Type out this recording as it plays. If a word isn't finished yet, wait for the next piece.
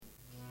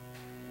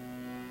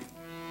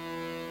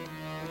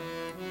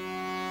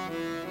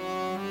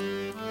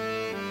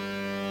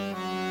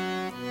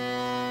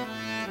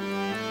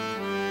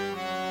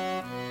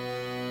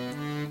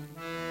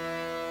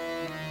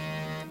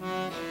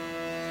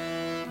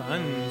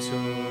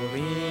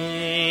Bansuri,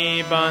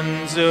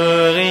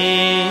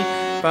 Bansuri,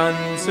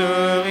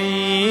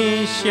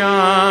 Bansuri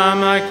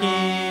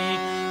Shyamaki.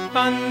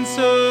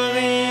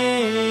 Bansuri,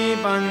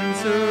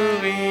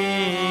 Bansuri,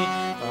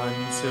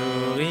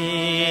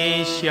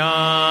 Bansuri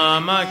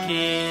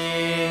Shyamaki.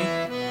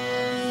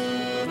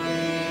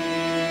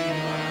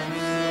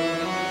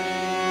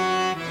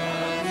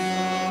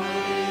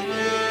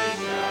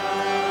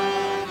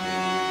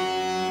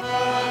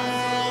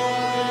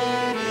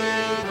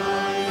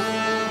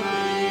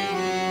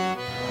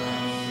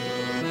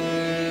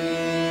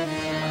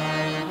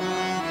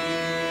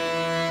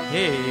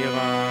 Hey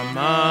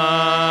Rama,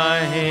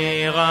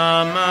 Hey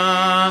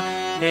Rama,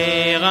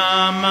 Hey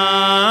Rama,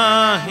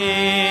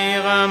 Hey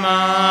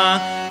Rama,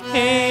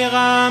 Hey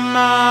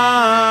Rama,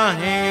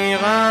 Hey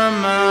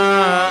Rama,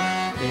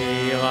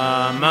 Hey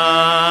Rama,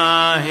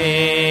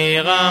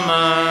 Hey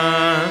Rama.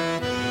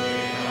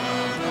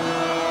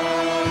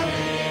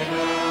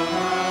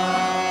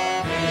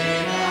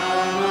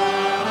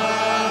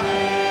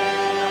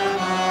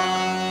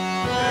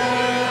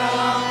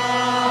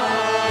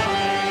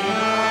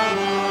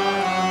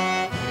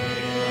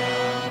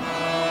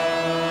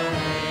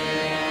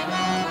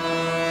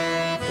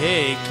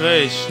 Hey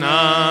Krishna,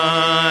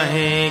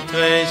 Hey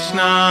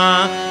Krishna,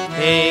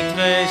 Hey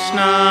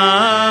Krishna,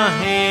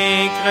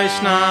 Hey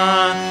Krishna,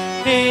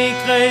 Hey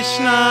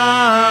Krishna,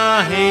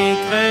 Hey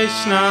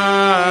Krishna,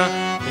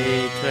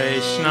 Hey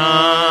Krishna,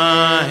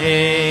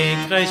 Hey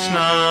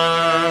Krishna.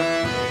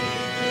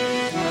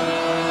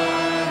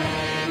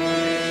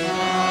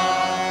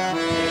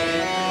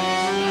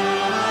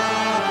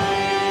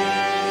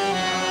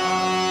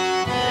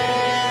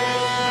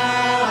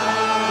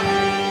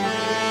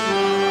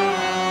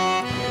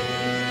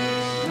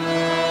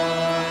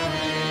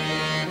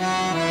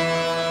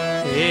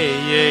 Hey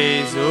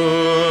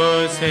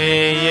Jesus,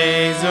 Hey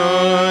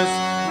Jesus,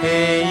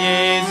 Hey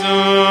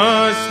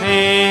Jesus,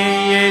 Hey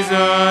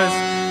Jesus,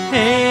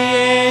 Hey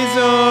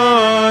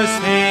Jesus,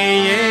 Hey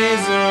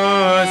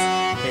Jesus,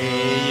 Hey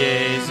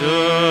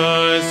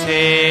Jesus,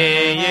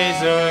 Hey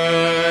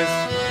Jesus.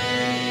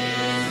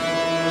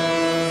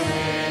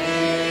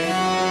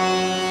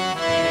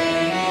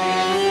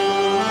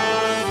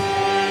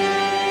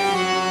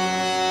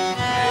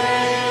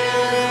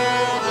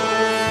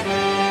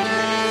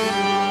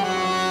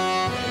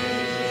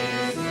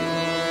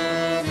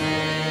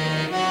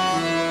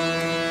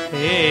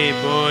 Hey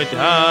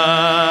Buddha,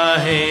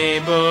 Hey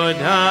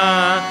Buddha,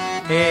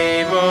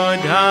 Hey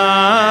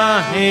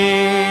Buddha,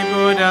 Hey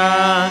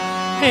Buddha,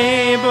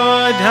 Hey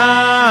Buddha,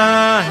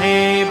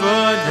 Hey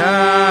Buddha,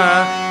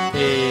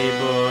 Hey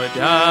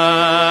Buddha,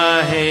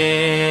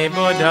 Hey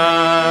Buddha.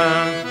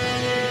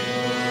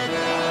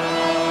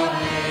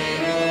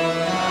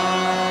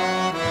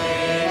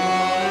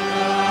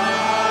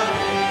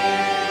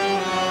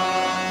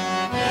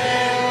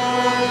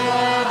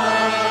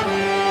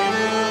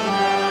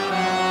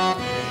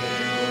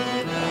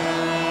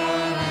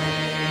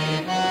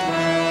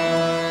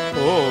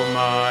 Oh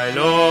my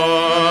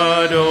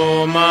Lord,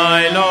 oh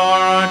my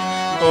Lord,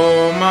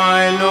 oh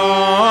my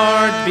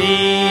Lord,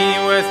 be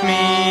with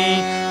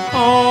me.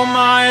 Oh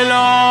my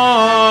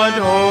Lord,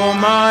 oh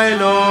my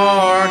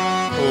Lord,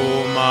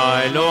 oh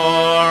my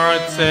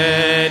Lord,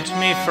 set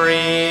me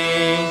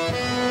free.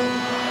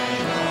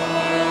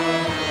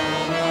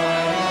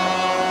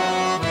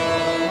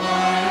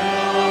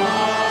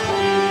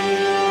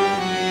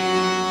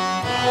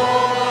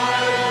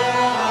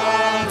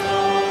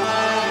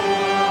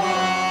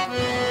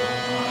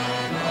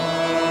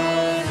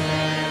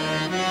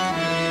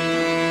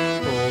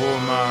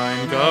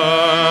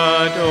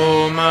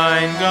 Oh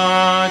mein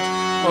Gott,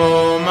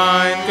 oh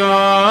mein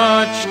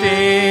Gott,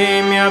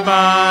 steh mir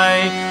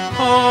bei.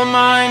 Oh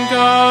mein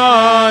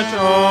Gott,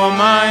 oh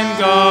mein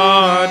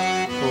Gott,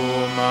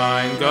 oh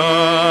mein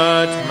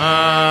Gott,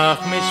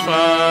 mach mich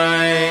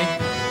frei.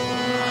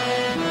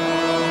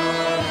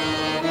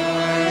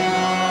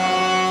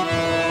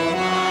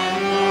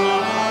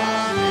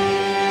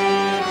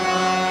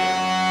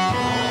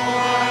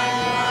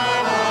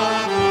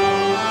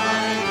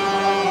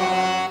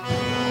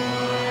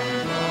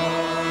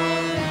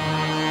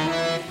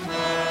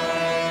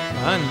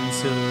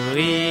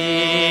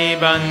 Bansuri,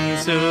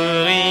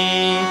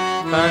 Bansuri,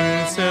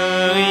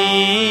 Bansuri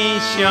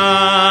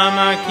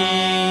Shyamaki.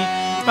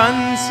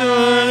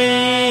 Bansuri,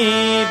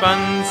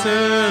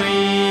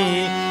 Bansuri,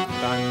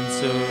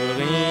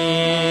 Bansuri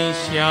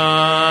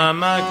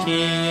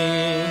Shyamaki.